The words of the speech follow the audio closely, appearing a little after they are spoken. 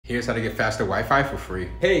Here's how to get faster Wi-Fi for free.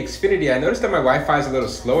 Hey, Xfinity, I noticed that my Wi-Fi is a little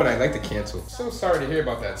slow and I'd like to cancel. So sorry to hear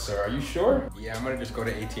about that, sir. Are you sure? Yeah, I'm gonna just go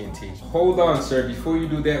to AT&T. Hold on, sir. Before you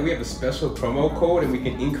do that, we have a special promo code and we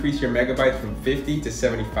can increase your megabytes from 50 to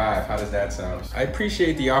 75. How does that sound? I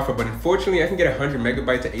appreciate the offer, but unfortunately, I can get 100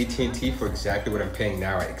 megabytes at AT&T for exactly what I'm paying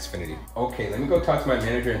now at Xfinity. Okay, let me go talk to my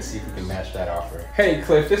manager and see if we can match that offer. Hey,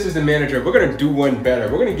 Cliff, this is the manager. We're gonna do one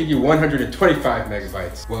better. We're gonna give you 125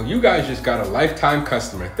 megabytes. Well, you guys just got a lifetime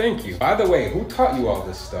customer. Thank you. By the way, who taught you all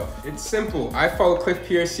this stuff? It's simple. I follow Cliff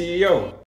Pierce, CEO.